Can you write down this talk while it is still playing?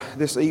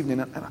this evening.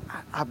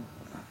 And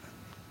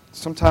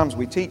sometimes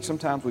we teach,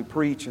 sometimes we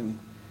preach, and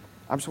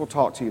I just want to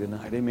talk to you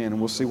tonight. Amen. And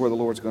we'll see where the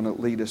Lord's going to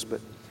lead us.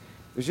 But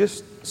there's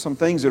just some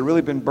things that have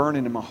really been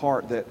burning in my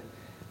heart that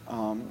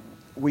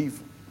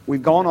we've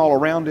gone all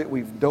around it.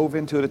 We've dove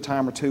into it a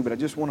time or two, but I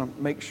just want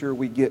to make sure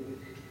we get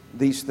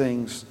these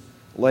things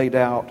laid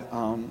out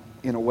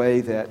in a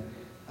way that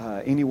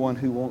anyone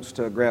who wants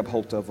to grab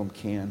hold of them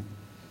can.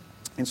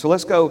 And so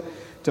let's go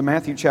to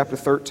Matthew chapter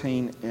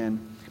 13, and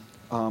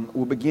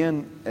we'll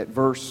begin at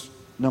verse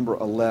number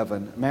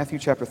 11. Matthew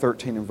chapter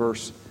 13 and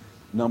verse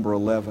number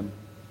 11.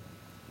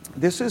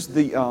 This is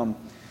the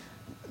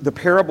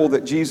parable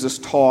that Jesus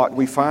taught.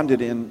 We find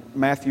it in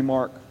Matthew,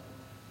 Mark,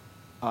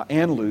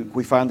 and Luke.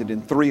 We find it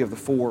in 3 of the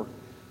 4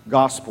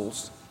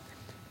 Gospels.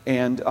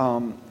 And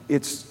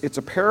it's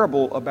a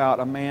parable about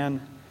a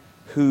man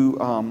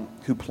who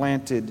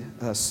planted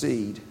a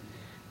seed.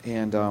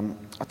 And I'll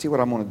tell you what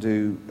I'm going to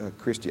do,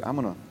 Christy. I'm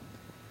going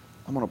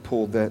to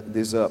pull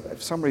this up.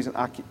 For some reason,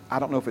 I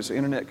don't know if it's an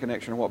internet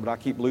connection or what, but I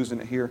keep losing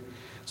it here.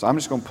 So I'm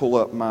just going to pull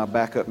up my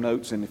backup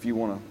notes, and if you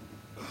want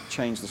to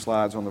change the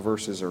slides on the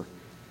verses, or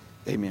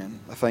amen.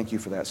 I thank you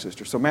for that,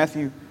 sister. So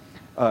Matthew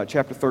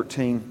chapter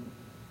 13,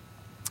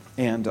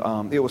 and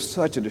it was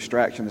such a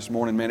distraction this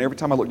morning, man. Every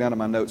time I look down at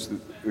my notes,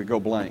 it would go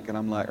blank, and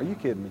I'm like, are you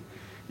kidding me?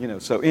 You know,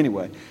 so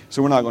anyway,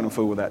 so we're not going to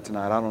fool with that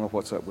tonight. I don't know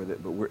what's up with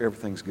it, but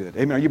everything's good.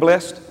 Amen. Are you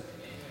blessed?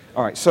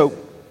 All right, so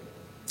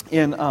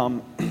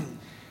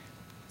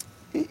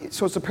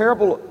so it's a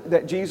parable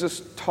that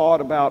Jesus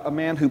taught about a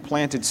man who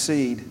planted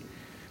seed,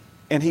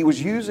 and he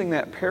was using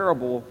that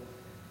parable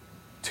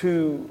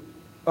to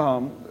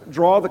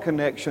draw the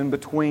connection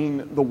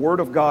between the Word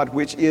of God,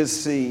 which is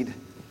seed,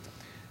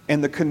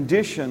 and the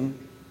condition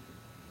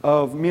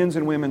of men's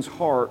and women's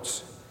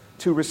hearts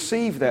to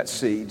receive that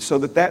seed, so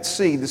that that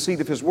seed, the seed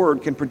of His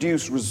Word, can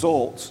produce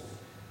results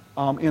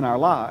in our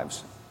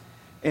lives.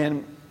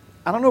 And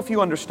I don't know if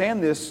you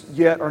understand this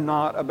yet or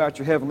not about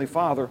your Heavenly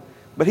Father,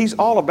 but He's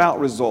all about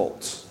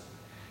results.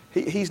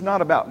 He's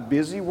not about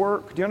busy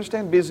work. Do you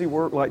understand busy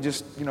work? Like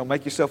just,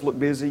 make yourself look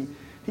busy.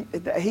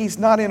 He's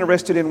not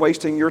interested in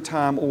wasting your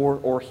time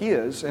or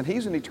His, and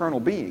He's an eternal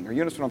being. Or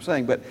you understand what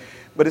I'm saying?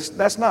 But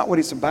that's not what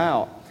it's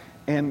about.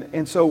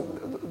 And so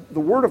the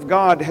Word of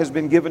God has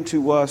been given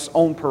to us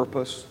on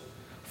purpose,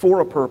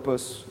 for a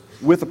purpose,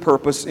 with a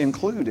purpose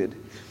included.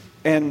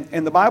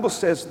 And the Bible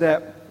says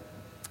that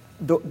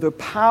the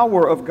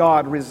power of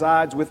God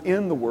resides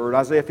within the Word,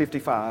 Isaiah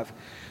 55,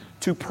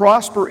 to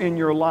prosper in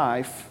your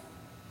life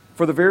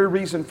for the very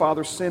reason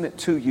Father sent it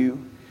to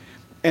you,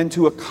 and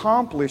to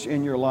accomplish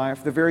in your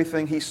life the very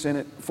thing He sent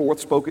it forth,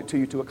 spoke it to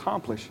you to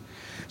accomplish.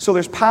 So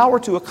there's power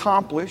to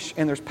accomplish,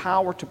 and there's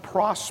power to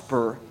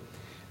prosper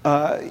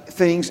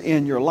things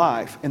in your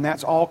life, and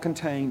that's all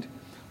contained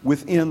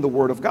within the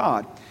Word of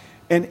God.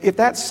 And if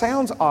that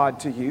sounds odd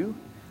to you,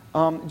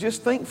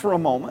 just think for a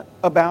moment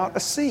about a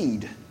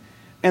seed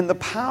and the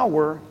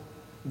power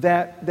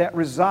that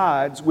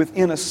resides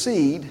within a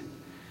seed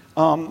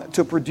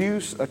to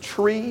produce a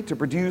tree, to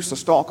produce a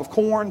stalk of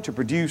corn, to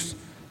produce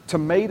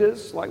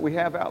tomatoes like we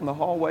have out in the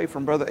hallway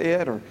from Brother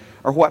Ed,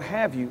 or what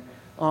have you.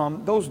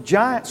 Those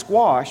giant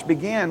squash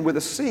began with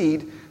a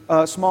seed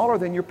smaller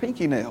than your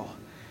pinky nail.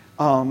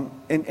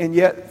 And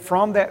yet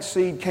from that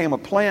seed came a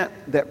plant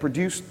that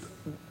produced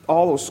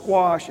all those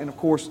squash, and of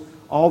course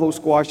all those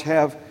squash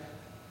have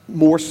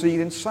more seed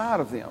inside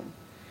of them.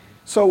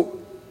 So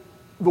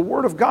the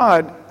Word of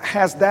God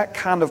has that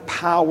kind of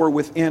power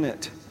within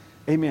it.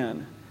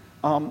 Amen.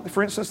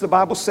 For instance, the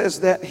Bible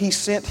says that He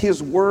sent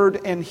His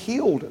Word and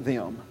healed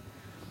them.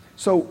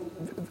 So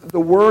the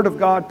Word of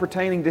God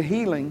pertaining to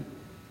healing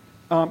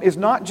is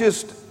not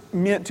just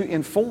meant to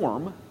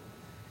inform.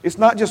 It's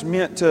not just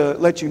meant to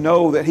let you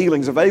know that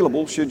healing's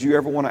available should you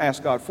ever want to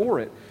ask God for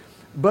it.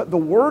 But the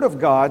Word of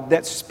God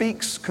that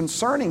speaks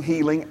concerning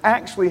healing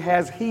actually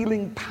has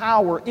healing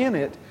power in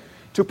it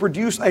to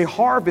produce a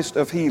harvest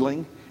of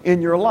healing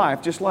in your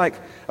life. Just like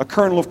a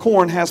kernel of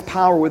corn has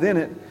power within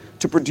it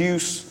to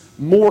produce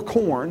more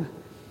corn,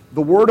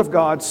 the Word of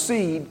God,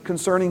 seed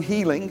concerning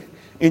healing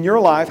in your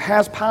life,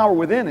 has power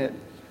within it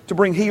to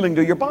bring healing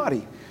to your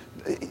body.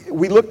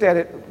 We looked at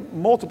it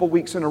multiple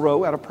weeks in a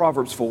row out of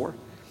Proverbs 4,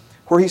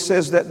 where he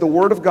says that the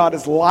Word of God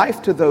is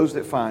life to those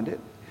that find it,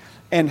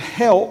 and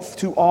health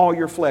to all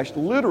your flesh.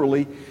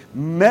 Literally,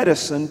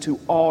 medicine to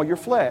all your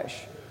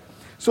flesh.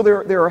 So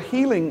there are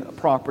healing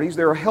properties,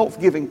 there are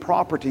health-giving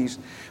properties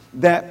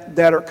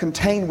that are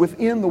contained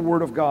within the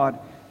Word of God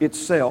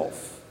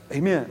itself.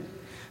 Amen.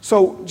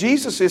 So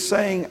Jesus is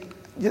saying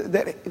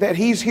that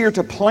He's here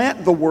to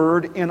plant the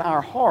Word in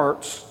our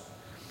hearts,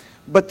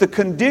 but the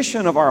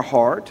condition of our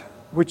heart,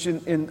 which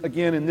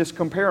again in this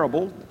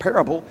parable,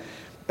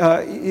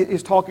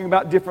 is talking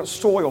about different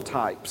soil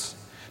types,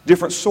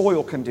 different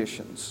soil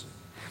conditions.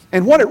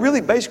 And what it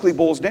really basically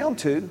boils down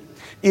to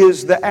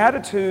is the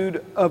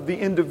attitude of the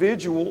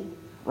individual,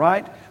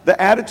 right? The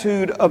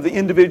attitude of the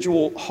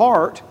individual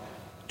heart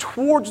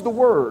towards the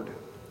Word.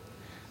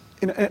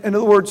 In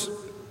other words,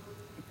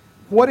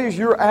 what is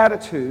your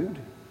attitude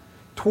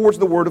towards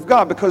the Word of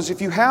God. Because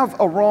if you have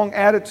a wrong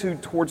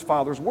attitude towards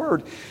Father's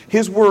Word,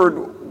 His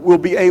Word will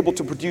be able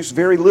to produce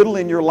very little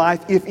in your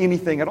life, if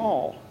anything at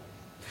all.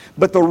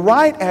 But the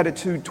right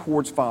attitude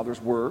towards Father's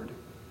Word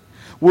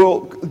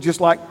will,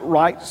 just like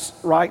right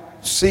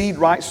seed,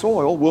 right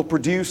soil, will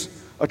produce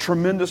a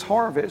tremendous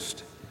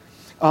harvest.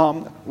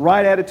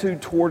 Right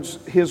attitude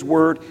towards His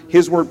Word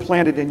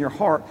planted in your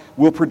heart,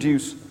 will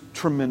produce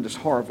tremendous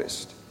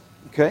harvest.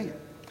 Okay?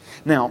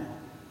 Now,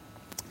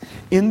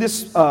 in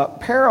this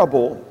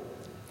parable,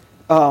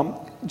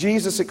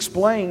 Jesus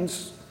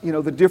explains,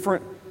 the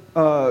different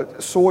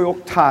soil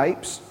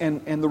types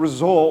and the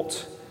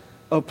result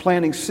of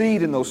planting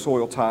seed in those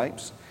soil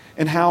types,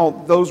 and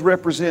how those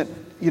represent,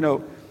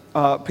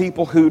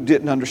 people who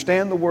didn't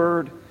understand the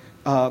Word,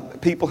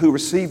 people who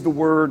received the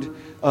Word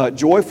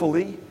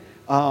joyfully,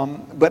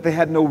 but they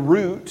had no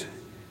root.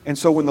 And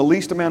so when the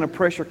least amount of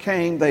pressure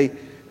came,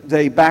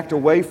 they backed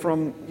away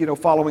from,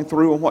 following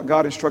through on what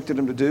God instructed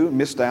them to do and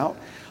missed out.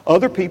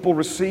 Other people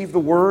received the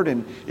Word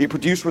and it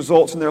produced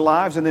results in their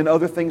lives, and then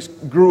other things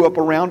grew up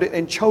around it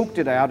and choked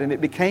it out, and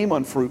it became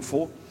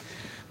unfruitful.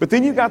 But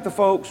then you got the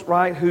folks,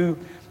 right, who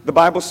the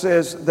Bible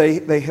says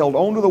they held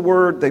on to the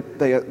Word,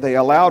 they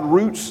allowed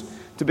roots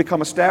to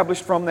become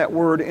established from that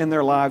Word in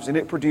their lives, and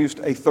it produced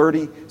a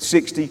 30,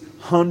 60,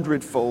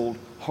 100-fold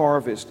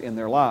harvest in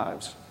their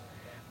lives.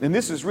 And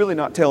this is really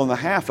not telling the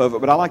half of it,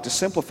 but I like to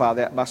simplify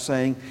that by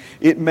saying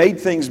it made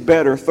things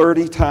better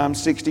 30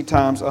 times, 60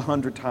 times,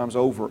 100 times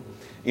over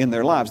in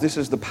their lives. This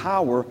is the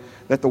power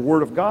that the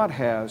Word of God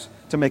has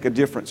to make a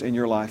difference in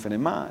your life and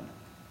in mine.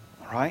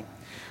 All right?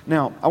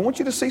 Now, I want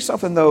you to see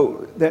something,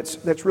 though,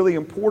 that's really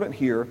important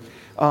here.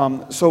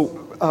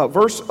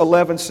 Verse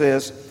 11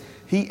 says,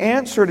 He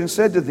answered and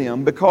said to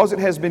them, Because it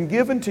has been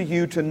given to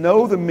you to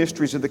know the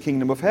mysteries of the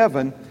kingdom of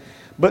heaven,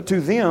 but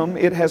to them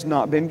it has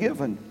not been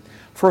given.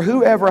 For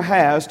whoever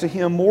has, to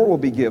him more will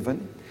be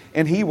given,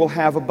 and he will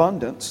have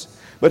abundance.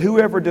 But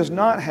whoever does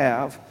not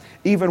have,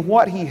 even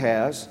what he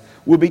has,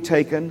 will be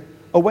taken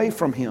away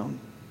from him.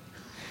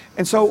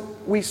 And so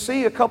we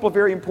see a couple of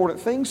very important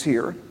things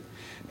here.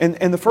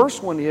 And the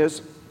first one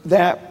is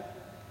that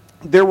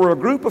there were a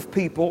group of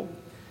people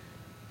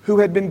who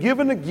had been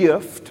given a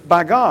gift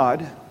by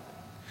God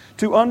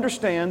to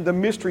understand the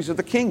mysteries of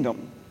the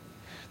kingdom.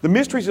 The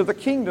mysteries of the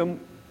kingdom,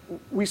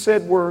 we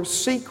said, were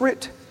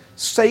secret,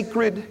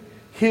 sacred,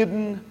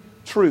 hidden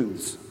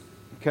truths.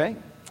 Okay?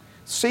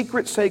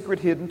 Secret, sacred,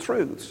 hidden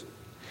truths.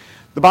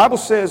 The Bible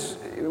says,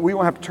 we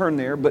won't have to turn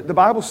there, but the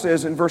Bible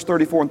says in verse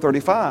 34 and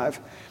 35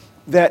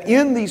 that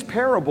in these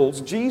parables,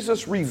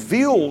 Jesus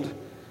revealed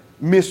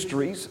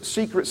mysteries,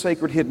 secret,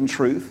 sacred, hidden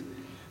truth,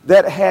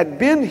 that had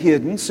been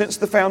hidden since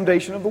the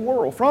foundation of the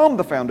world, from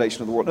the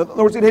foundation of the world. In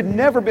other words, it had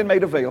never been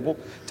made available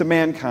to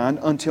mankind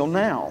until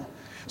now.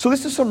 So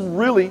this is some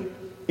really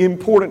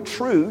important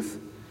truth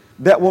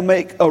that will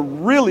make a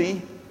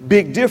really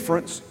big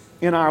difference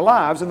in our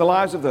lives and the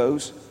lives of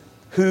those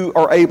who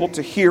are able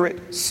to hear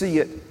it, see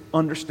it,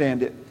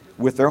 understand it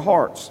with their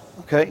hearts.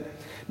 Okay?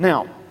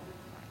 Now,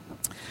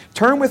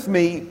 turn with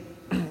me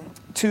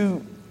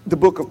to the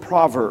book of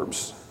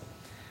Proverbs.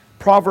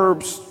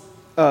 Proverbs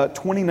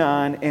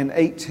 29 and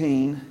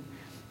 18.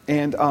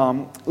 And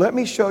let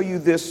me show you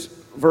this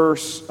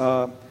verse,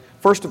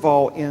 first of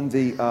all, in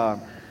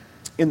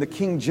the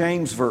King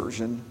James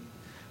Version.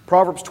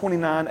 Proverbs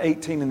 29,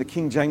 18 in the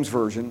King James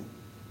Version.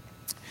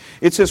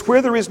 It says,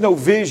 Where there is no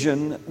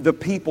vision, the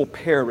people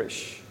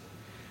perish.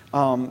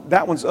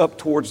 That one's up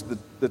towards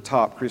the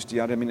top, Christy.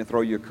 I didn't mean to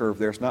throw you a curve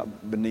there. It's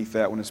not beneath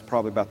that one. It's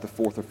probably about the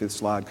fourth or fifth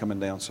slide coming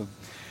down. So,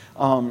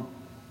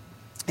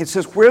 it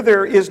says, Where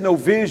there is no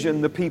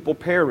vision, the people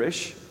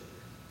perish.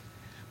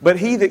 But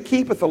he that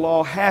keepeth the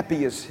law,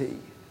 happy is he.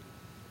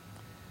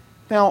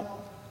 Now,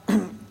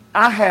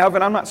 I have,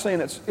 and I'm not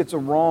saying it's a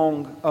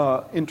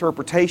wrong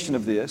interpretation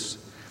of this,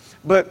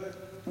 but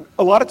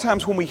a lot of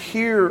times when we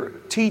hear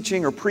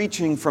teaching or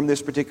preaching from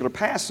this particular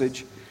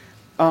passage,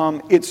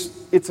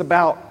 it's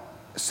about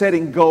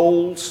setting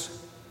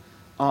goals.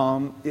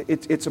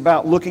 It's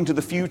about looking to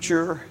the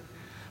future.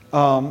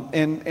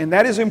 And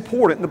that is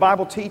important. The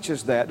Bible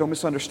teaches that. Don't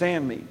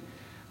misunderstand me.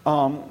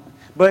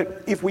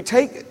 But if we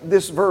take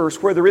this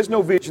verse, where there is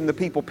no vision, the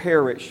people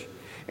perish,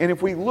 and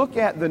if we look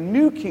at the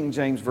New King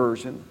James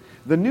Version,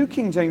 the New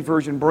King James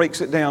Version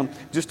breaks it down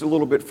just a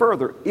little bit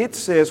further. It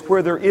says,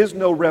 where there is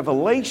no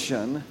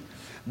revelation,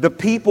 the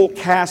people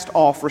cast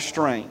off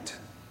restraint.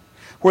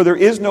 Where there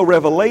is no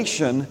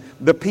revelation,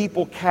 the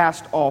people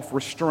cast off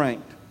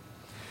restraint.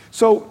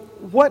 So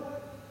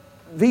what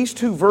these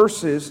two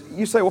verses,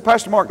 you say, well,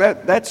 Pastor Mark,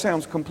 that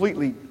sounds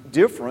completely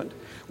different.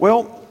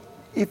 Well,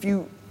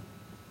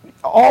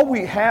 all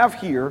we have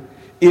here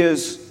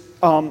is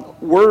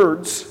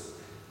words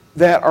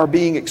that are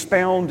being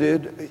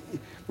expounded.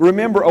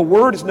 Remember, a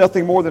word is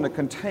nothing more than a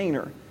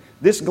container.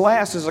 This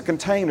glass is a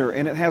container,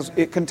 and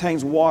it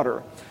contains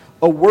water.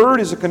 A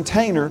word is a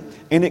container,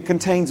 and it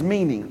contains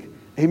meaning.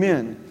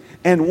 Amen.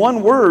 And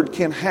one word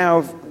can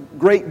have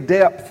great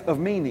depth of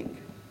meaning.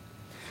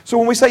 So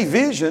when we say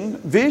vision,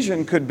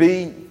 vision could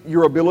be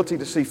your ability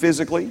to see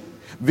physically.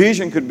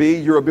 Vision could be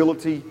your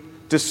ability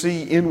to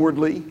see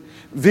inwardly.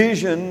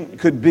 Vision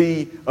could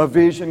be a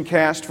vision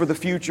cast for the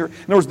future.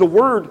 In other words, the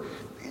word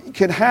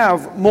can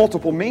have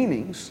multiple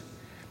meanings.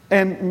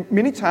 And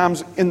many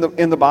times in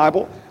the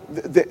Bible,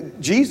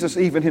 Jesus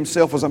even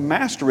himself was a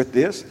master at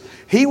this.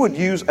 He would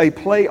use a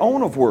play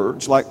on of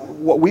words, like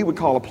what we would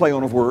call a play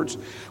on of words,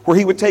 where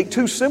he would take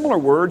two similar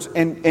words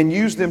and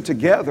use them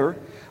together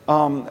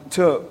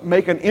to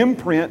make an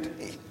imprint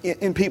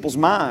in people's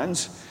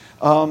minds.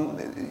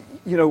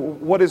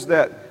 What is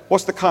that?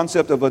 What's the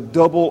concept of a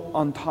double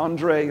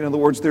entendre? In other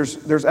words,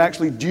 there's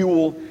actually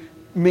dual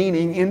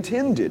meaning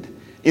intended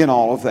in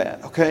all of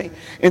that, okay?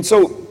 And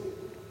so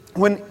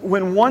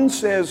when one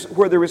says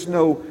where there is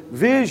no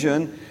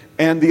vision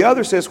and the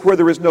other says where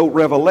there is no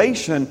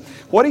revelation,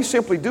 what he's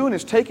simply doing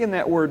is taking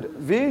that word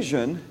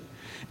vision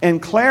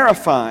and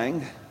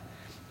clarifying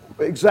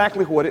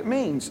exactly what it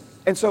means.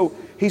 And so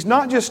he's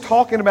not just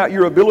talking about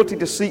your ability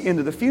to see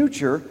into the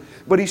future,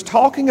 but he's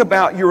talking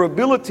about your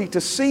ability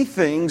to see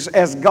things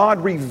as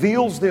God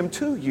reveals them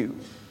to you.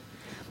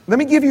 Let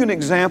me give you an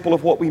example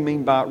of what we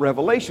mean by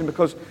revelation,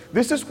 because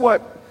this is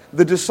what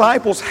the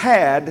disciples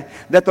had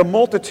that the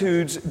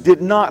multitudes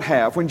did not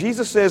have. When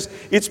Jesus says,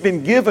 it's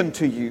been given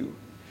to you.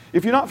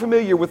 If you're not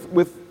familiar with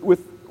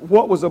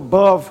what was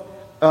above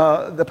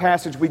the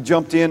passage we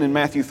jumped in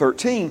Matthew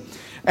 13,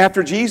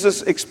 after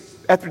Jesus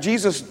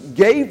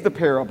gave the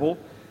parable,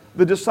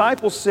 the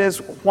disciples says,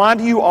 why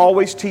do you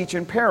always teach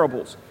in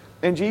parables?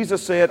 And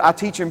Jesus said, I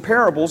teach in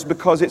parables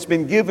because it's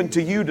been given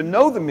to you to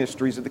know the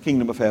mysteries of the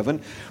kingdom of heaven,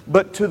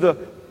 but to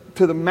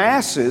the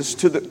masses,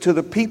 to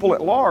the people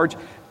at large,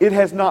 it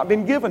has not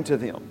been given to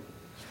them.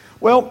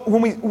 Well,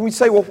 when we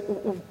say, well,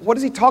 what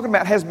is he talking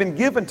about has been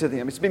given to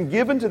them? It's been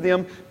given to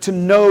them to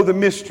know the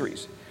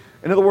mysteries.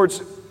 In other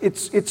words,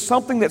 it's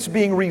something that's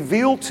being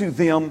revealed to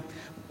them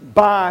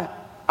by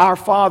our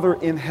Father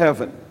in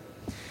heaven.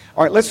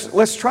 All right,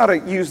 let's try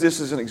to use this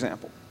as an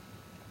example.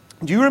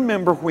 Do you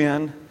remember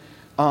when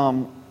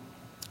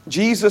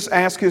Jesus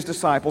asked his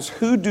disciples,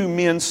 who do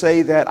men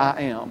say that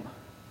I am?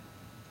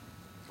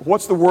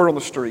 What's the word on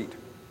the street?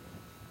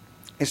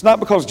 It's not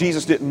because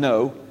Jesus didn't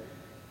know.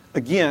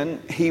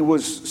 Again, he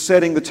was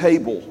setting the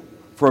table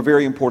for a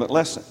very important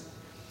lesson.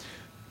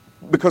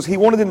 Because he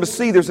wanted them to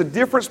see there's a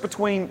difference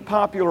between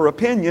popular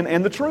opinion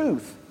and the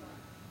truth.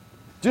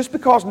 Just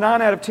because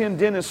 9 out of 10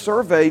 dentists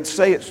surveyed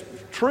say it's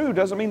true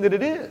doesn't mean that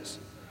it is.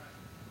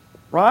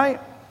 Right?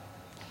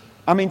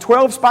 I mean,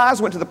 12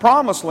 spies went to the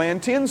promised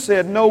land. 10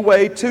 said no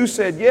way, 2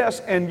 said yes,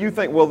 and you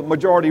think, well, the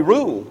majority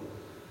rule.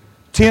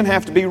 10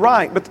 have to be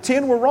right. But the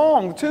 10 were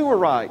wrong, the 2 were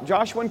right.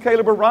 Joshua and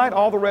Caleb were right,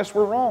 all the rest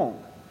were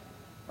wrong.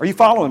 Are you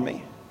following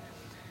me?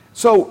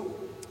 So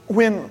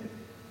when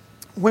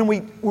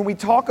we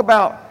talk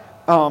about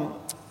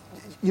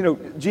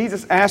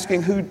Jesus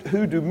asking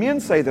who do men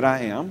say that I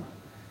am,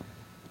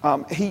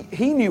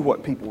 he knew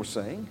what people were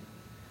saying.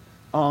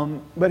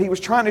 But he was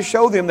trying to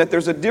show them that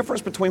there's a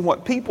difference between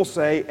what people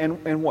say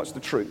and what's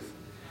the truth.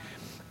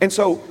 And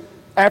so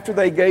after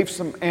they gave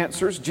some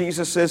answers,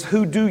 Jesus says,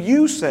 who do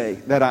you say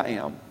that I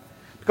am?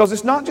 Because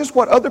it's not just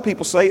what other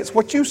people say, it's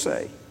what you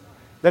say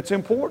that's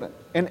important.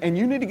 And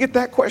you need to get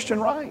that question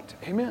right.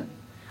 Amen.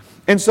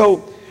 And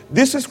so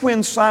this is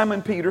when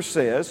Simon Peter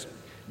says,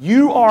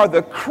 you are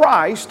the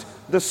Christ,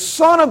 the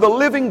Son of the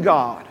living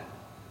God.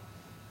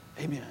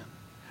 Amen.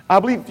 I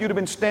believe if you'd have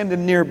been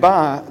standing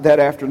nearby that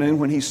afternoon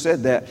when he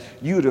said that,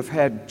 you'd have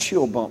had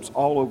chill bumps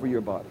all over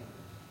your body.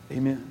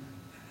 Amen.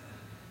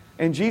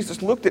 And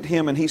Jesus looked at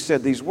him and he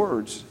said these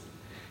words.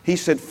 He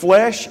said,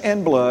 flesh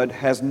and blood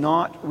has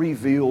not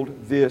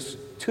revealed this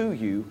to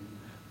you,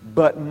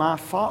 but my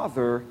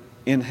Father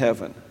in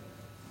heaven.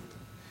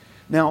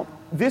 Now,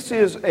 this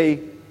is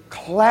a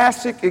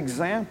classic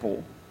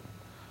example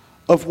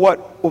of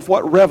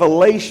what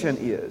revelation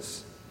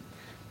is.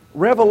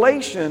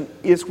 Revelation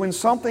is when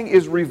something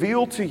is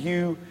revealed to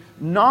you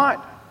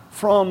not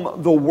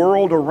from the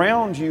world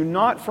around you,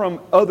 not from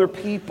other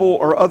people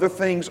or other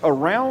things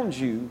around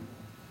you,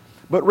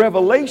 but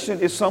revelation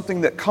is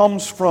something that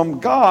comes from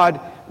God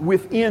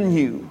within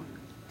you.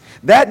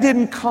 That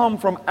didn't come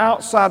from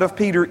outside of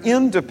Peter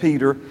into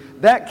Peter.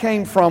 That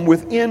came from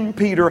within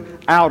Peter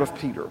out of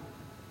Peter.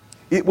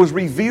 It was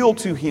revealed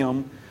to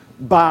him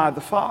by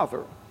the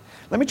Father.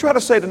 Let me try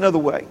to say it another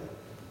way.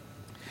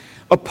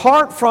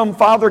 Apart from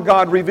Father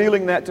God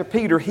revealing that to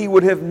Peter, he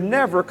would have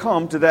never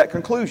come to that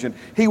conclusion.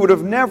 He would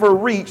have never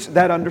reached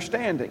that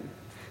understanding.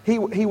 He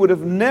would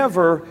have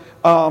never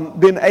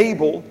been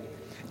able,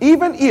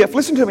 even if,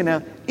 listen to me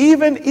now,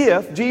 even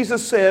if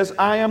Jesus says,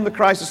 I am the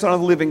Christ, the Son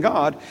of the living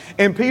God,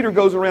 and Peter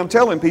goes around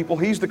telling people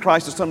he's the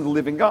Christ, the Son of the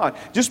living God,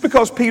 just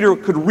because Peter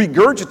could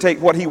regurgitate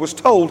what he was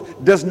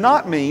told does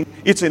not mean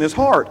it's in his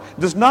heart,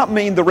 does not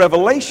mean the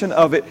revelation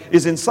of it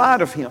is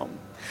inside of him.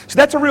 So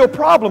that's a real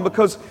problem,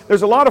 because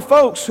there's a lot of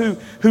folks who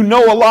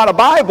know a lot of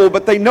Bible,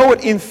 but they know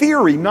it in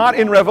theory, not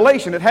in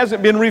revelation. It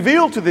hasn't been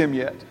revealed to them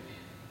yet.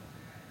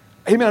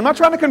 Amen. I'm not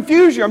trying to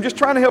confuse you. I'm just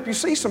trying to help you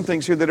see some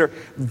things here that are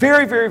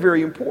very, very,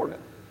 very important.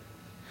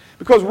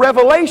 Because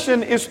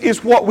revelation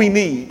is what we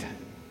need.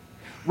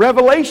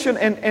 Revelation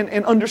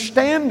and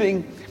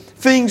understanding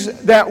things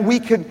that we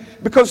could,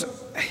 because,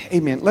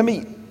 amen,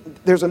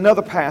 there's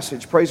another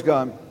passage, praise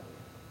God.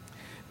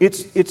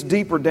 It's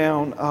deeper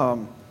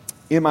down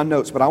in my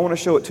notes, but I want to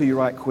show it to you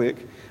right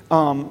quick.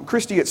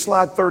 Christy, it's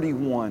slide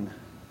 31.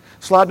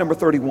 Slide number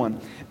 31.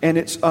 And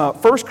it's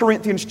 1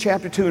 Corinthians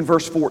chapter 2 and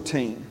verse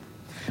 14.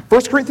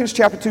 1 Corinthians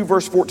chapter 2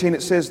 verse 14,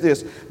 it says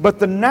this, "But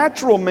the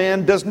natural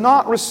man does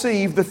not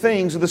receive the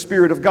things of the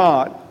Spirit of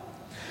God,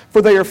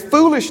 for they are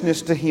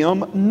foolishness to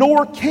him,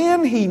 nor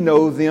can he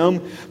know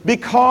them,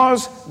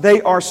 because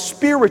they are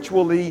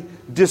spiritually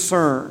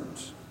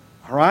discerned."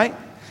 All right?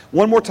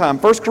 One more time.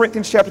 1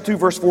 Corinthians chapter 2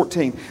 verse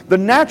 14. "The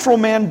natural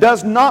man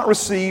does not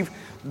receive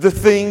the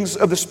things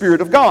of the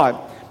Spirit of God."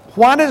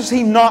 Why does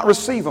he not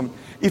receive them?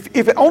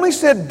 If it only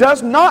said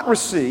does not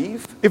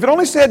receive,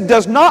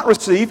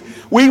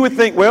 we would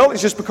think, well,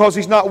 it's just because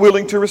he's not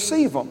willing to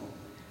receive them,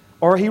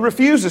 or he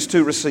refuses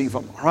to receive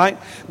them, right?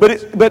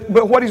 But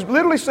what he's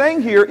literally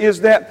saying here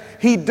is that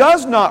he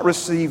does not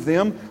receive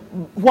them.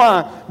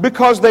 Why?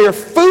 Because they are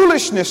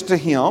foolishness to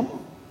him,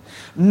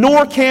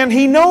 nor can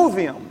he know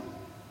them.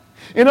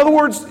 In other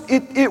words,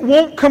 it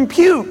won't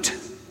compute.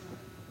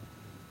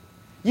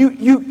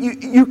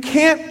 You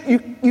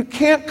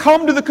can't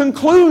come to the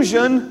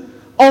conclusion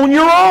on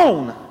your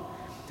own.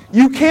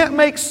 You can't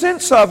make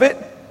sense of it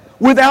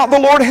without the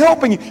Lord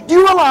helping you. Do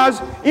you realize,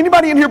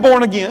 anybody in here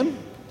born again?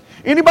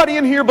 Anybody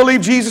in here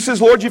believe Jesus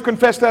is Lord? You've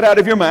confessed that out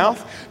of your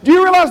mouth. Do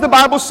you realize the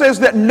Bible says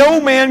that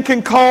no man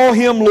can call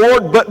him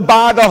Lord but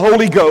by the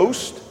Holy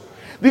Ghost?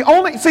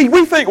 See,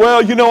 we think,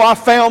 well, I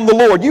found the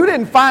Lord. You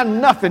didn't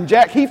find nothing,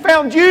 Jack. He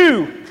found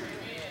you.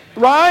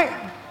 Right?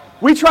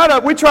 We try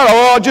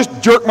to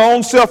just jerk my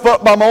own self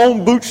up by my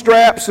own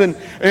bootstraps and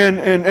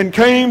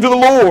came to the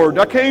Lord.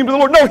 I came to the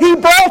Lord. No, He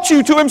brought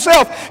you to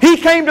Himself. He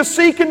came to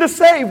seek and to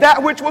save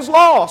that which was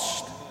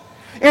lost.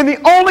 And the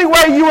only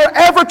way you are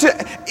ever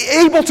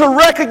able to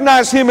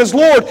recognize Him as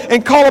Lord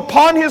and call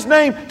upon His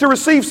name to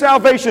receive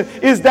salvation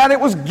is that it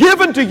was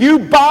given to you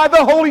by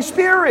the Holy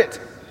Spirit.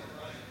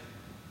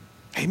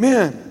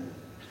 Amen.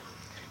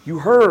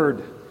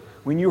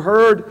 When you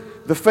heard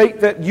the faith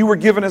that you were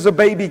given as a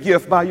baby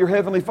gift by your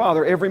Heavenly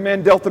Father. Every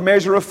man dealt a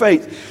measure of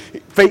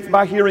faith. Faith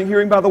by hearing,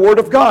 hearing by the Word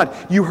of God.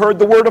 You heard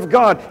the Word of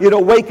God. It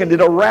awakened, it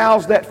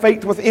aroused that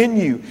faith within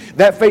you.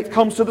 That faith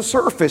comes to the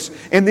surface.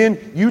 And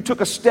then you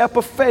took a step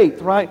of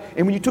faith, right?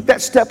 And when you took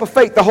that step of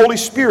faith, the Holy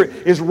Spirit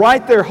is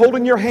right there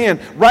holding your hand,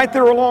 right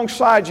there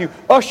alongside you,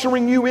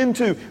 ushering you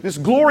into this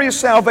glorious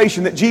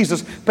salvation that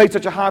Jesus paid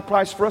such a high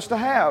price for us to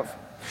have.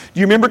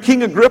 Do you remember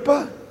King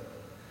Agrippa?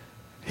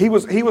 He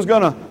was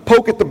going to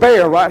poke at the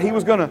bear, right? He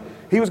was going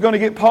to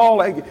get Paul,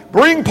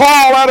 bring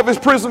Paul out of his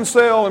prison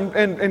cell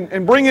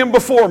and bring him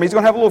before me. He's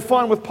going to have a little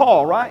fun with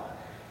Paul, right?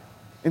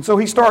 And so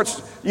he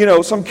starts,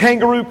 some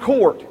kangaroo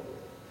court.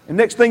 And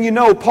next thing you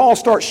know, Paul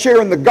starts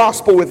sharing the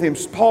gospel with him.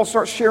 Paul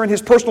starts sharing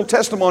his personal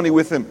testimony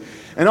with him.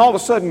 And all of a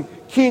sudden,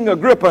 King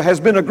Agrippa has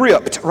been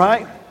agripped,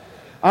 right?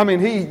 I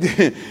mean,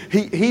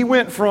 he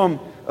went from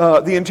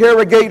the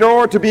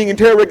interrogator to being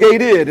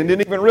interrogated and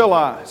didn't even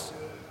realize.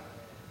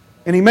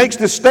 And he makes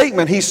this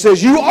statement. He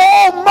says, "You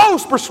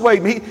almost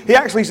persuade me." He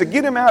actually said,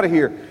 "Get him out of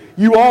here.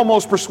 You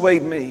almost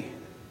persuade me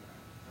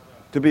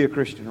to be a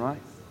Christian," right?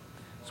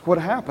 That's what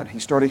happened. He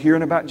started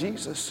hearing about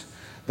Jesus.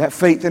 That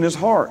faith in his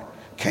heart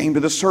came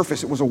to the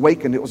surface. It was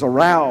awakened. It was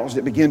aroused.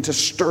 It began to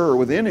stir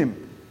within him.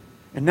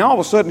 And now all of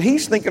a sudden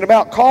he's thinking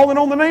about calling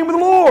on the name of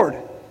the Lord.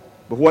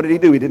 But what did he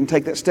do? He didn't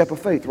take that step of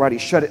faith, right? He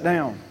shut it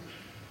down.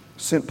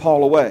 Sent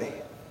Paul away.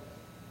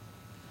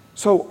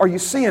 So are you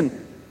seeing?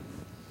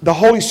 The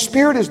Holy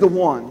Spirit is the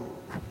one.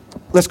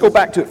 Let's go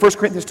back to it. 1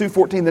 Corinthians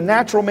 2:14. "The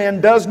natural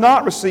man does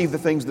not receive the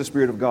things of the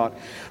Spirit of God,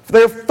 for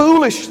they are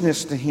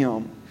foolishness to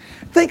him."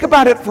 Think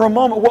about it for a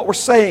moment, what we're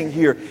saying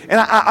here. And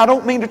I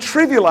don't mean to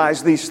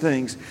trivialize these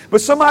things,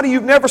 but somebody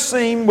you've never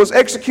seen was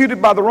executed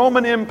by the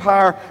Roman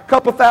Empire a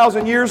couple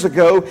thousand years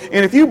ago,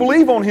 and if you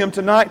believe on him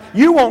tonight,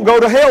 you won't go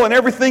to hell, and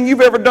everything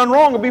you've ever done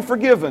wrong will be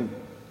forgiven.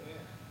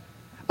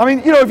 I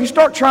mean, if you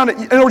start trying to,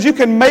 in other words, you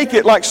can make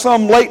it like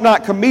some late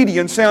night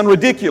comedian sound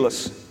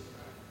ridiculous.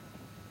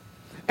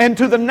 And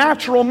to the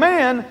natural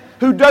man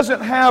who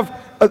doesn't have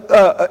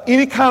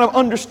any kind of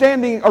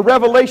understanding or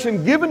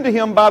revelation given to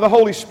him by the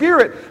Holy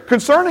Spirit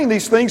concerning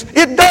these things,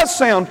 it does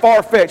sound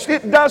far-fetched.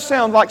 It does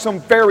sound like some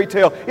fairy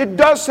tale. It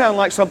does sound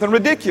like something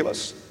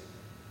ridiculous.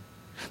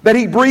 That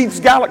He breathes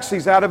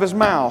galaxies out of His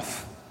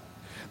mouth.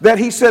 That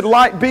He said,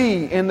 "Light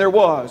be," and there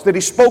was. That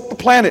He spoke the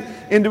planet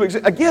into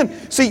existence. Again,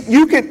 see,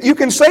 you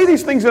can say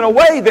these things in a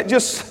way that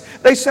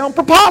they sound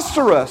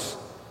preposterous.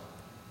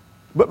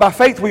 But by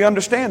faith we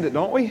understand it,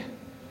 don't we?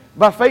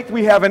 By faith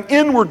we have an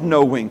inward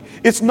knowing.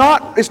 It's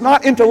not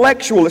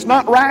intellectual. It's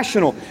not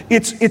rational.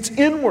 It's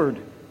inward.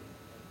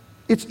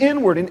 It's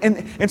inward.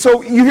 And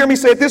so you hear me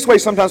say it this way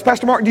sometimes.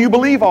 "Pastor Mark, do you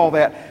believe all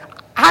that?"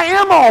 I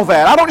am all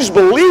that. I don't just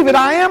believe it.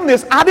 I am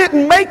this. I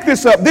didn't make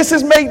this up. This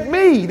has made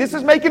me. This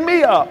is making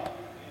me up.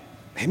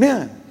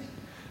 Amen.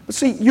 But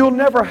see, you'll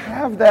never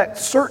have that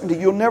certainty.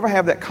 You'll never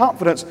have that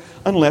confidence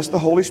unless the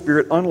Holy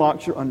Spirit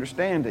unlocks your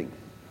understanding.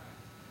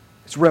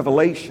 It's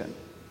revelation.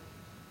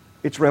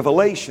 It's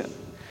revelation.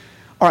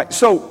 All right,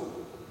 so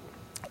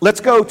let's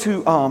go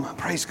to,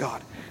 praise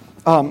God.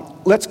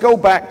 Let's go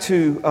back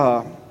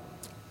to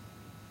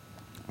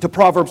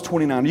Proverbs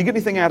 29. You get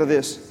anything out of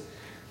this?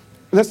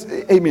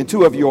 Amen.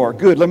 2 of you are.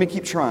 Good. Let me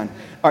keep trying.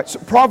 All right, so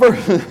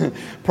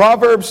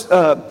Proverbs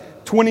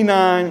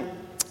 29,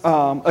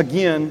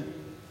 again,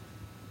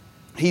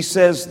 he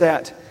says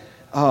that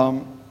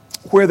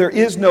where there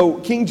is no,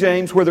 King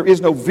James, where there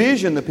is no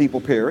vision, the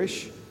people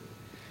perish.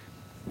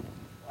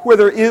 Where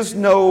there is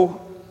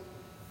no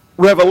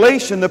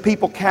revelation, the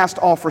people cast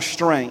off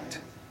restraint.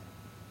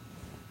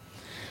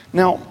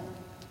 Now,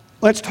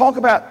 let's talk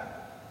about,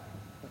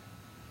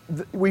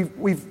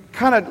 we've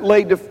kind of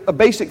laid a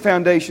basic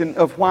foundation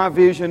of why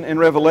vision and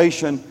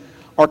revelation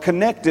are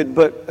connected,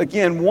 but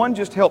again, one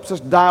just helps us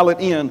dial it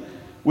in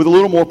with a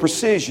little more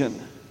precision.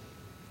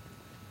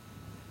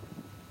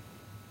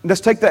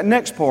 Let's take that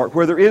next part,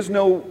 where there is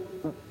no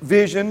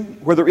vision,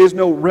 where there is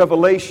no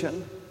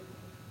revelation,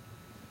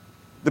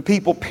 the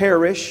people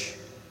perish,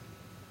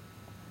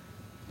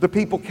 the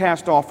people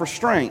cast off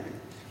restraint.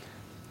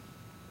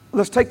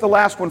 Let's take the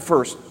last one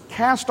first.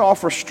 Cast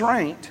off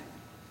restraint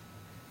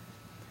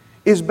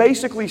is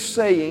basically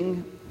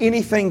saying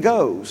anything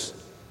goes.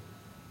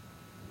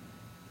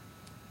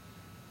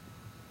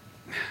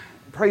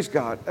 Praise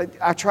God.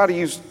 I try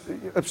to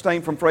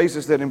abstain from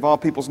phrases that involve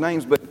people's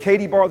names, but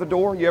Katie bar the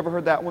door, you ever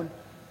heard that one? You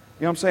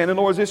know what I'm saying? In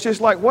other words, it's just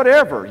like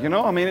whatever, you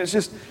know? I mean, it's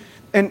just,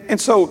 and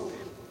so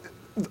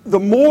the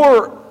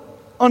more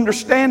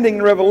understanding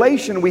and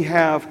revelation we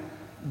have,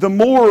 the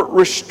more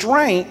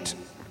restraint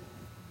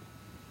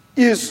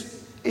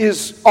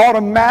is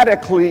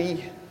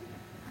automatically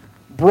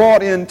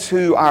brought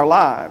into our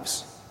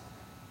lives.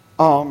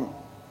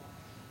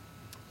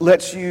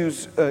 Let's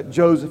use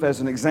Joseph as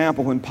an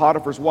example. When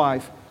Potiphar's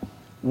wife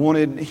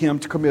wanted him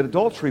to commit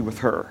adultery with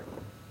her,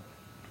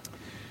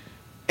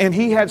 and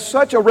he had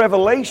such a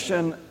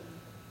revelation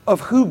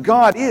of who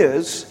God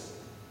is,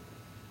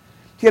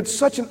 he had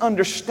such an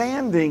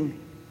understanding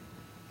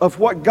of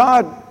what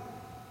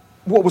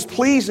was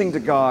pleasing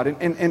to God,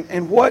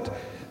 and what,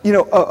 you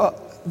know,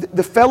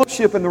 the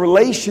fellowship and the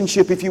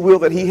relationship, if you will,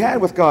 that he had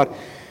with God.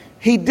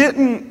 He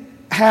didn't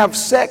have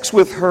sex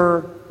with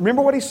her.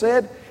 Remember what he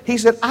said? He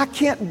said, I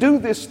can't do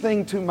this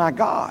thing to my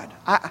God.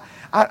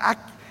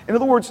 In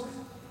other words,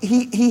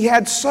 he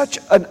had such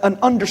an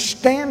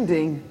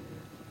understanding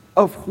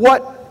of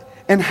what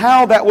and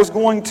how that was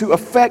going to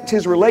affect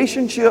his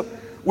relationship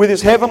with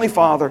his Heavenly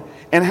Father,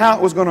 and how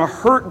it was going to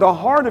hurt the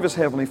heart of his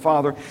Heavenly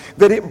Father,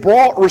 that it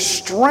brought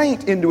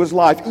restraint into his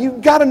life.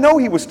 You've got to know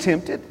he was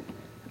tempted.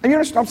 And you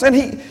understand what I'm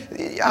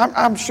saying?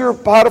 I'm sure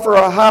Potiphar,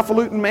 a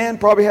highfalutin man,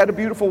 probably had a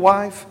beautiful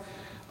wife.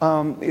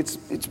 It's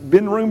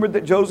been rumored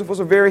that Joseph was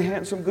a very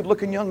handsome,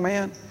 good-looking young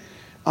man.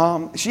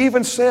 She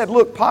even said,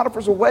 look,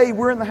 Potiphar's away.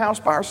 We're in the house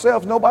by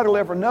ourselves. Nobody will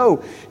ever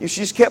know. She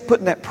just kept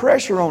putting that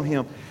pressure on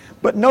him.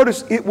 But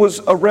notice, it was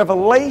a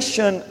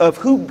revelation of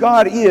who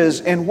God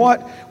is and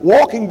what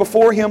walking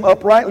before Him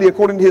uprightly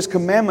according to His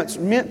commandments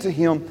meant to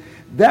him.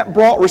 That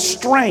brought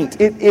restraint.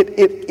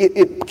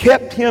 It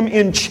kept him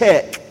in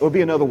check, would be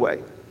another way.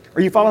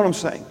 Are you following what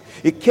I'm saying?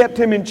 It kept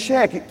him in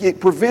check. It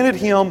prevented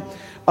him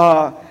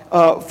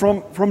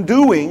from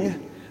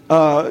doing,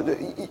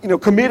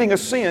 committing a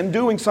sin,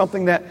 doing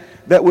something that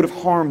would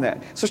have harmed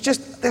that. So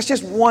that's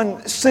just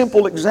one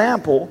simple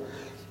example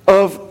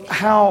of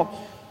how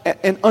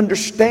an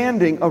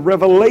understanding, a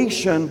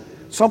revelation,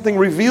 something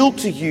revealed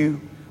to you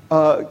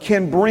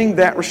can bring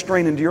that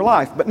restraint into your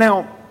life. But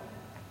now,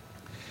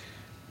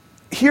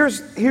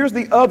 here's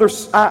the other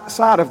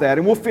side of that,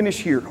 and we'll finish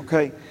here,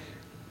 okay?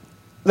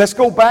 Let's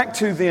go back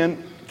to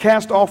then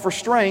cast off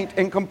restraint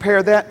and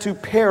compare that to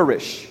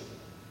perish.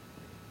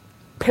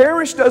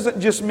 Perish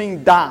doesn't just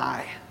mean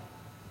die.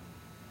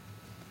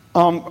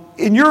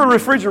 In your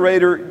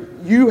refrigerator,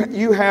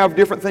 you have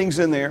different things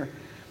in there,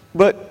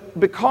 but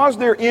because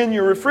they're in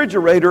your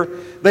refrigerator,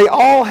 they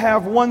all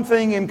have one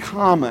thing in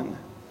common.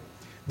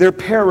 They're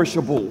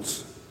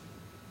perishables.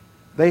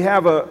 They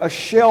have a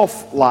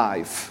shelf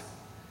life.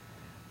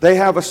 They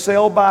have a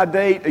sell-by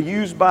date, a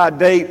use-by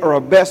date, or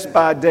a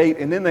best-by date,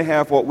 and then they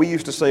have what we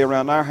used to say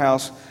around our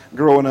house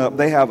growing up,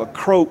 they have a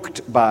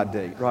croaked-by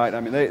date, right?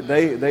 I mean,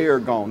 they are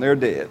gone. They're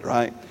dead,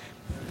 right?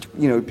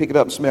 You know, pick it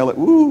up and smell it.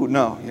 Ooh,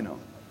 no, you know.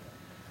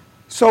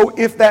 So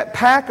if that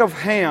pack of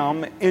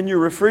ham in your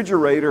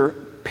refrigerator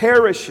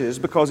perishes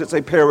because it's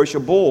a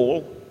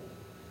perishable,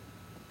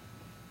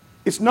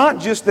 it's not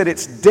just that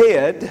it's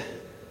dead,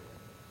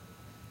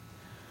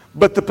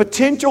 but the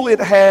potential it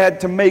had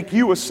to make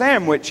you a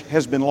sandwich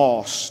has been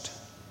lost.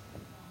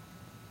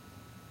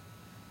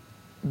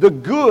 The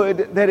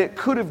good that it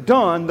could have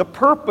done, the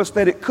purpose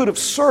that it could have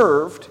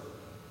served,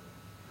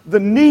 the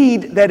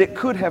need that it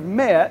could have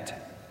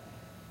met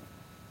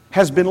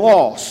has been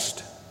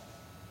lost.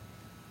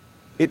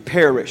 It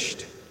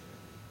perished.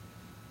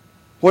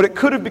 What it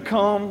could have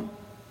become,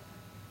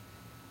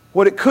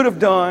 what it could have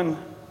done,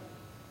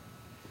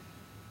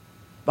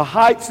 the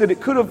heights that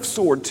it could have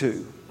soared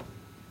to,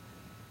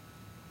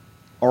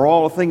 are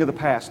all a thing of the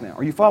past now.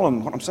 Are you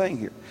following what I'm saying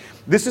here?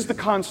 This is the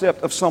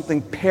concept of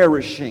something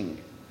perishing.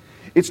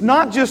 It's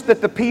not just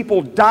that the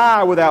people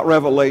die without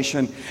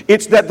revelation.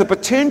 It's that the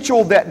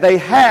potential that they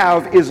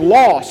have is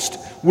lost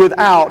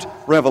without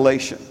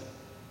revelation.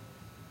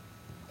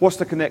 What's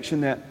the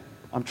connection that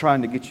I'm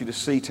trying to get you to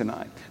see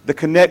tonight? The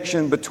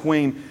connection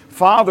between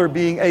Father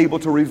being able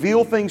to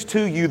reveal things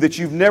to you that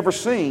you've never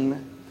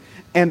seen,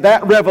 and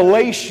that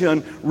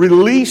revelation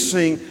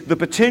releasing the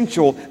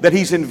potential that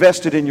He's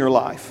invested in your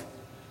life.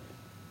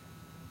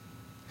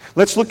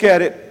 Let's look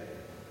at it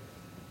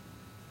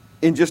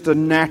in just a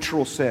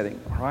natural setting,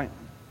 all right?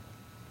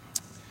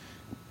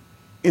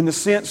 In the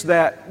sense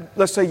that,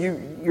 let's say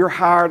you're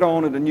hired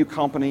on at a new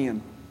company,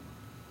 and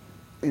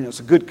it's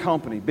a good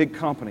company, big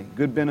company,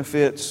 good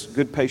benefits,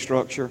 good pay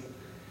structure,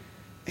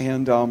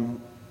 and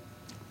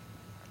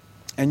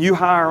you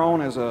hire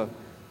on as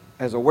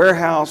a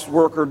warehouse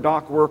worker,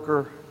 dock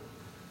worker.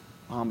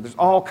 There's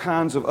all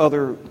kinds of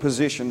other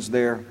positions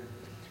there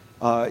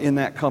in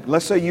that company.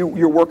 Let's say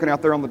you're working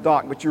out there on the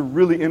dock, but you're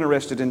really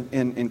interested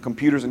in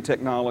computers and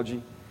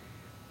technology.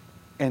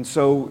 And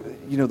so,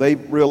 they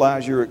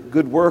realize you're a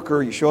good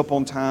worker, you show up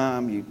on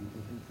time, you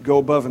go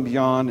above and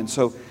beyond. And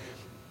so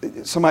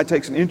somebody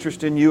takes an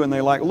interest in you and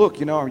they're like, look,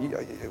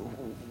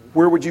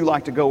 where would you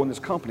like to go in this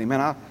company? Man,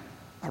 I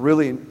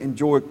really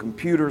enjoy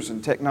computers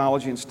and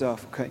technology and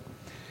stuff. Okay.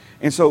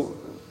 And so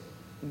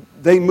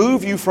they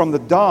move you from the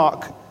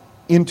dock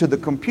into the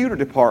computer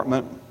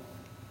department,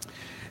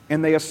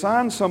 and they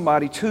assign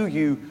somebody to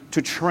you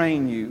to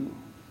train you.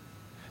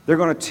 They're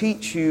going to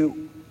teach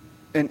you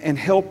and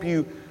help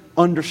you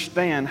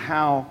understand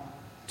how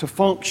to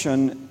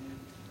function,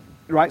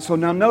 right? So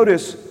now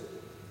notice,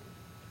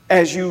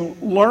 as you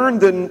learn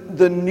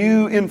the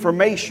new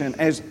information,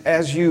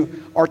 as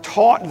you are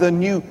taught the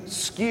new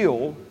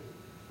skill,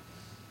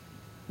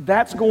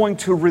 that's going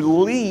to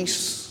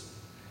release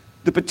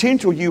the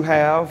potential you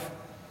have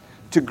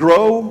to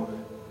grow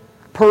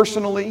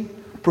personally,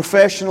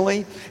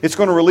 professionally. It's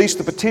going to release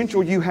the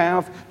potential you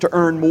have to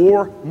earn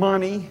more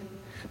money,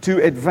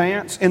 to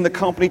advance in the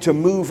company, to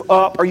move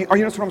up. Are you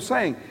understand what I'm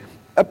saying?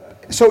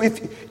 So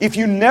if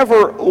you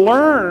never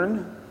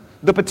learn,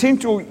 the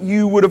potential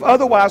you would have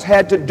otherwise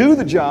had to do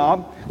the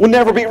job will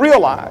never be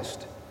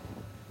realized.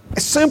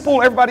 It's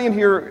simple. Everybody in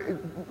here,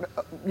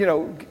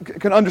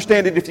 can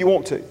understand it if you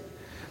want to.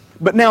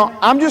 But now,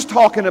 I'm just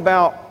talking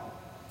about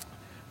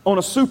on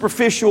a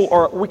superficial,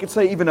 or we could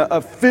say even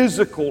a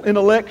physical,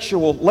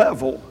 intellectual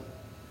level.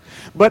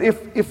 But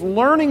if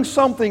learning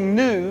something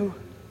new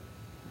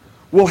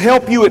will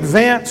help you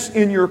advance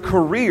in your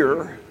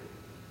career,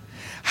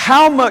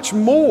 how much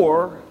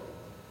more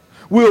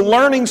will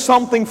learning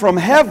something from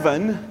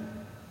heaven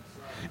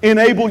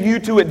enable you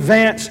to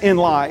advance in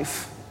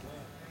life?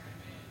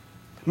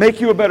 Make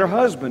you a better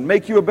husband,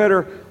 make you a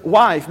better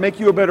wife,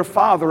 make you a better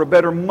father, a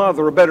better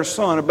mother, a better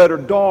son, a better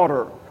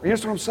daughter. You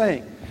understand what I'm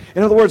saying?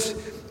 In other words,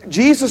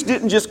 Jesus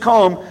didn't just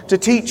come to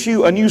teach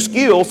you a new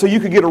skill so you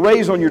could get a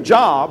raise on your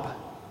job.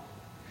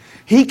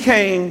 He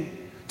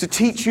came to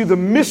teach you the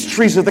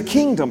mysteries of the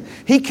kingdom.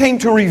 He came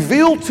to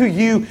reveal to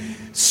you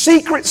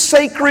secret,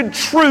 sacred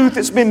truth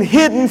that's been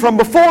hidden from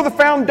before the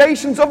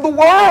foundations of the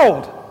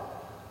world.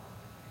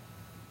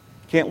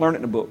 Can't learn it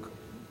in a book.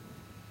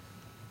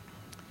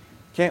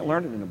 Can't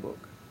learn it in a book.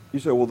 You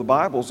say, well, the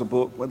Bible's a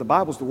book. Well, the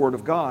Bible's the Word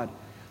of God.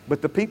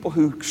 But the people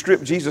who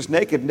stripped Jesus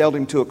naked and nailed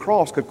Him to a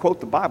cross could quote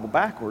the Bible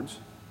backwards.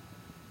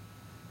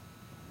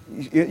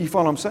 You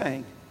follow what I'm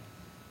saying?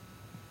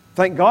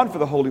 Thank God for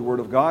the Holy Word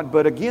of God.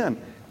 But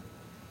again,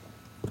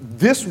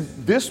 this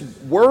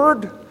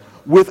Word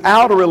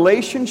without a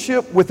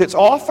relationship with its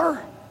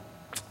author,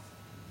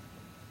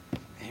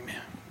 amen,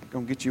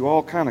 going to get you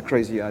all kind of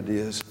crazy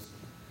ideas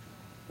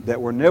that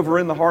were never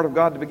in the heart of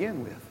God to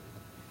begin with.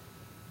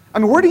 I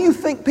mean, where do you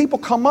think people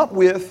come up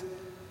with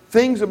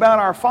things about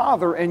our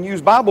Father and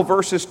use Bible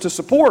verses to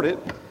support it,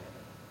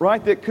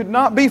 right, that could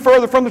not be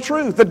further from the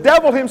truth? The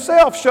devil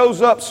himself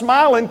shows up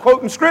smiling,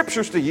 quoting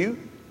scriptures to you.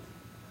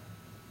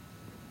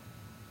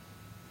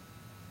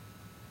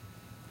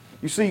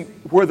 You see,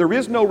 where there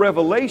is no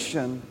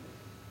revelation,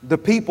 the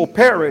people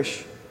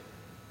perish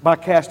by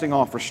casting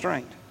off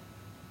restraint.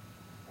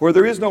 Where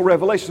there is no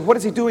revelation, what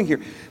is he doing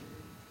here?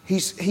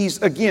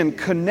 He's again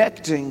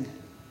connecting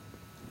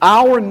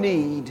our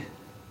need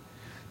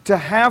to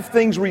have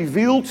things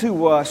revealed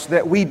to us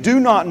that we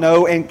do not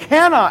know and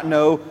cannot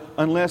know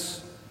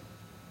unless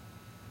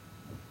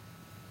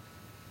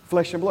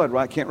flesh and blood,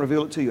 right, can't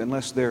reveal it to you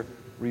unless they're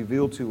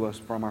revealed to us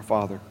from our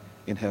Father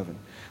in heaven.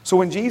 So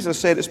when Jesus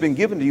said it's been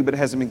given to you but it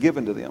hasn't been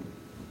given to them,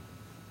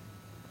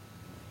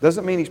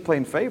 doesn't mean He's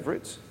playing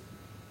favorites.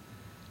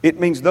 It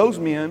means those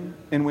men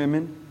and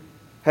women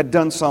had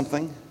done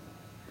something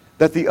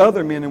that the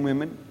other men and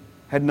women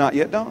had not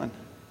yet done.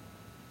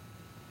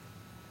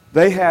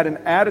 They had an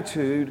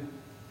attitude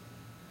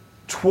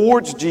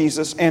towards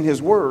Jesus and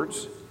His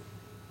words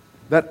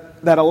that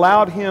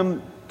allowed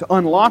Him to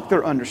unlock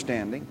their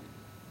understanding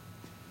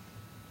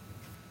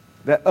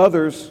that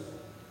others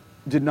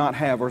did not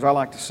have, or as I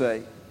like to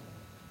say,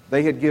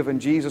 They had given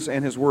Jesus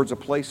and His words a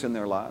place in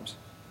their lives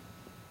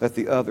that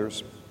the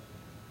others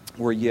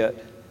were yet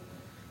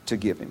to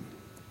give Him.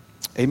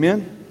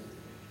 Amen?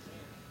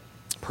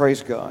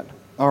 Praise God.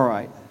 All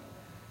right.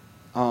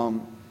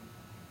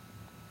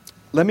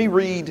 Let me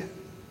read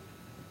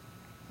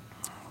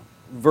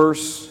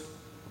verse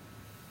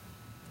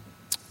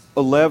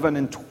 11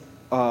 and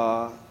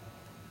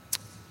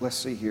let's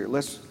see here.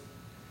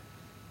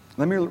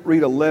 Let me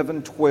read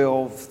 11,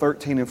 12,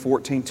 13, and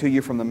 14 to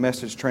you from the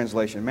Message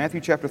translation. Matthew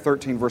chapter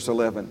 13, verse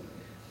 11.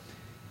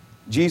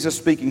 Jesus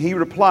speaking, He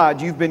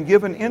replied, "You've been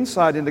given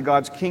insight into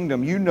God's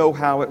kingdom. You know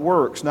how it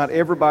works. Not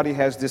everybody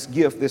has this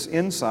gift, this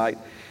insight.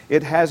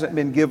 It hasn't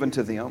been given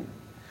to them.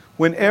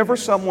 Whenever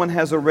someone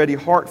has a ready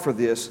heart for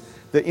this,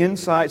 the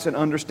insights and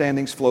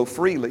understandings flow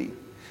freely.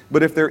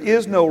 But if there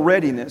is no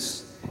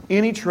readiness,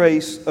 any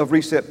trace of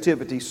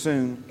receptivity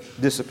soon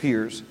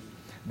disappears.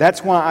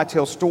 That's why I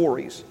tell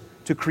stories,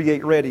 to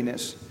create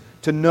readiness,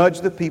 to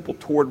nudge the people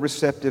toward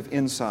receptive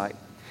insight.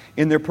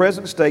 In their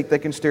present state, they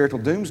can stare till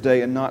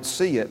doomsday and not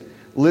see it,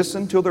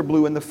 listen till they're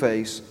blue in the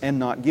face and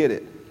not get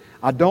it.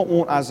 I don't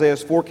want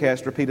Isaiah's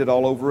forecast repeated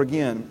all over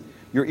again.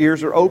 Your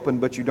ears are open,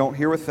 but you don't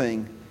hear a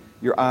thing.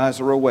 Your eyes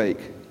are awake,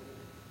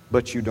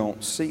 but you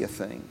don't see a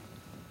thing."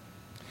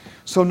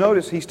 So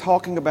notice he's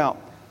talking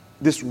about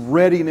this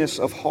readiness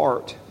of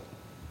heart,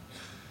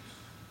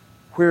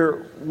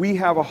 where we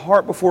have a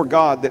heart before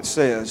God that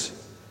says,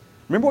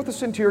 remember what the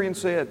centurion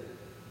said?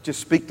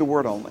 Just speak the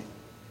word only.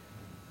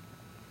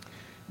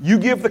 You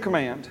give the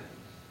command,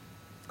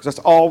 because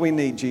that's all we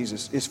need,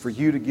 Jesus, is for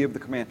you to give the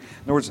command.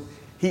 In other words,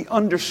 he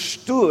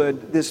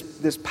understood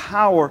this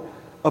power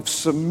of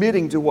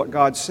submitting to what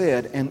God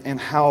said and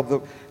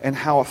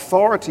how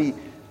authority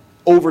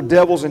over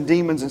devils and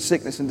demons and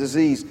sickness and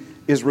disease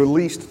is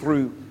released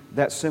through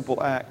that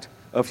simple act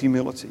of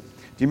humility.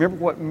 Do you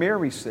remember what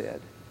Mary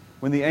said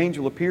when the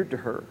angel appeared to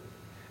her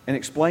and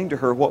explained to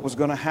her what was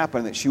going to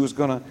happen, that she was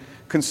going to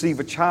conceive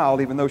a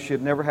child even though she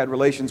had never had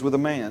relations with a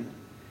man?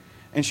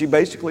 And she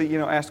basically,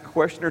 asked a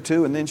question or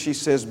two, and then she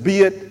says,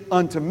 "Be it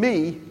unto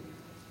me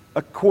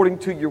according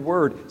to your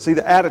word." See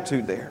the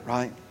attitude there,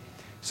 right?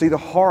 See the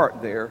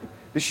heart there.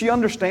 Did she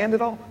understand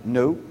it all?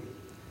 No.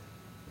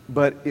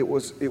 But it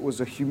was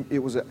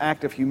an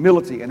act of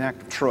humility, an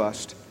act of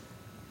trust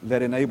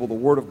that enabled the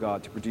Word of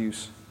God to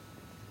produce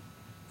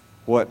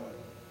what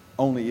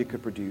only it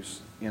could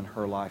produce in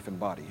her life and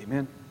body.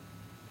 Amen?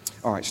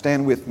 All right,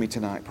 stand with me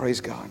tonight.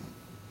 Praise God.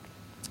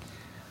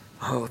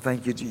 Oh,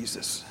 thank you,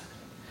 Jesus.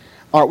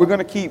 All right, we're going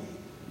to keep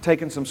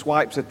taking some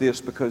swipes at this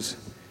because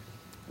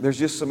there's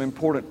just some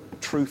important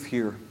truth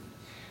here.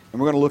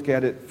 And we're going to look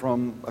at it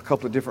from a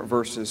couple of different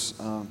verses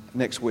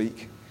next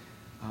week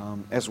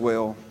as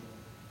well.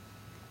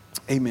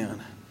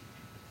 Amen.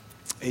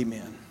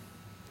 Amen.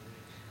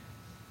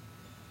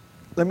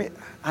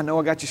 I know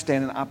I got you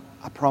standing.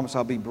 I promise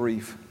I'll be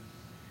brief.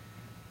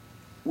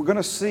 We're going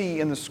to see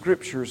in the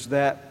Scriptures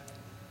that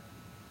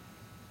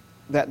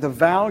the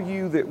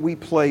value that we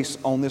place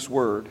on this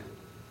word,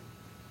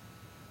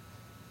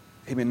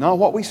 amen, not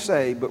what we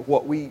say, but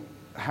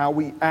how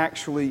we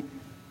actually,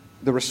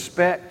 the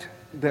respect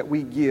that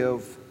we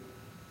give,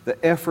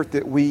 the effort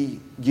that we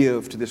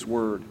give to this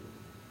word,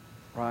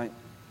 right,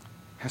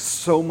 has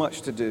so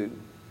much to do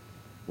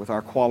with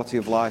our quality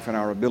of life and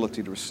our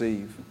ability to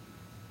receive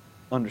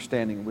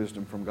understanding and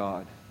wisdom from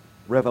God,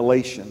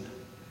 revelation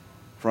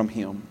from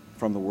Him,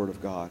 from the Word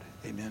of God.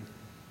 Amen.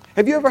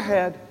 Have you ever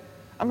had,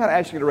 I'm not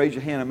asking you to raise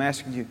your hand, I'm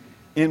asking you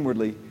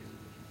inwardly,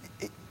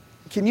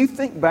 can you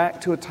think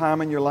back to a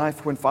time in your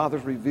life when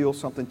Father's revealed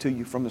something to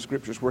you from the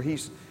Scriptures where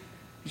He's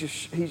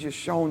just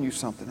shown you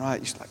something,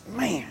 right? It's like,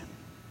 man,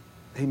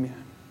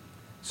 amen.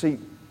 See,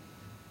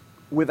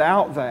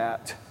 without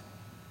that,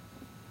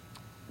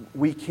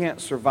 we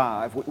can't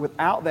survive.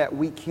 Without that,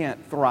 we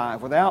can't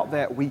thrive. Without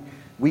that,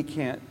 we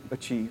can't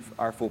achieve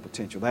our full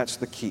potential. That's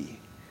the key.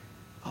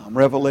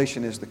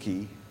 Revelation is the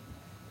key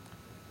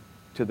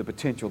to the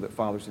potential that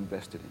Father's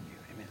invested in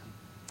you. Amen.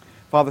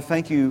 Father,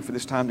 thank you for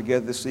this time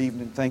together this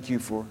evening. Thank you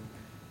for,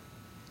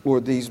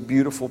 Lord, these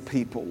beautiful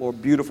people,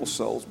 Lord, beautiful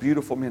souls,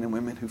 beautiful men and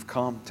women who've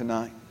come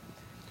tonight,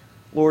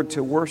 Lord,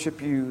 to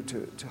worship you,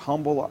 to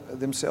humble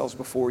themselves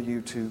before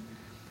you,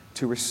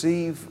 to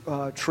receive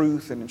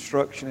truth and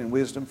instruction and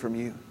wisdom from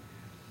you.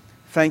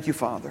 Thank you,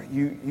 Father.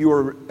 You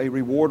are a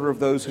rewarder of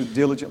those who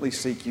diligently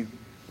seek you.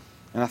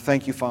 And I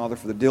thank you, Father,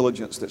 for the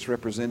diligence that's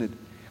represented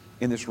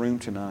in this room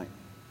tonight.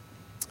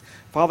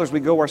 Father, as we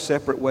go our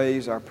separate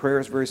ways, our prayer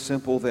is very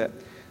simple, that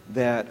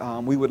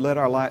we would let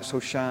our light so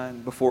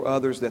shine before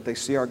others that they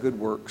see our good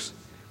works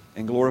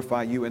and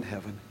glorify you in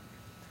heaven.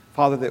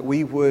 Father, that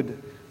we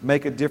would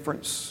make a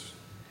difference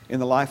in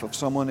the life of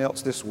someone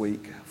else this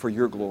week for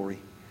your glory.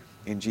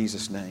 In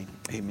Jesus' name,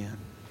 amen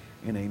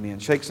and amen.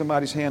 Shake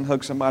somebody's hand,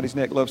 hug somebody's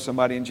neck, love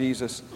somebody in Jesus.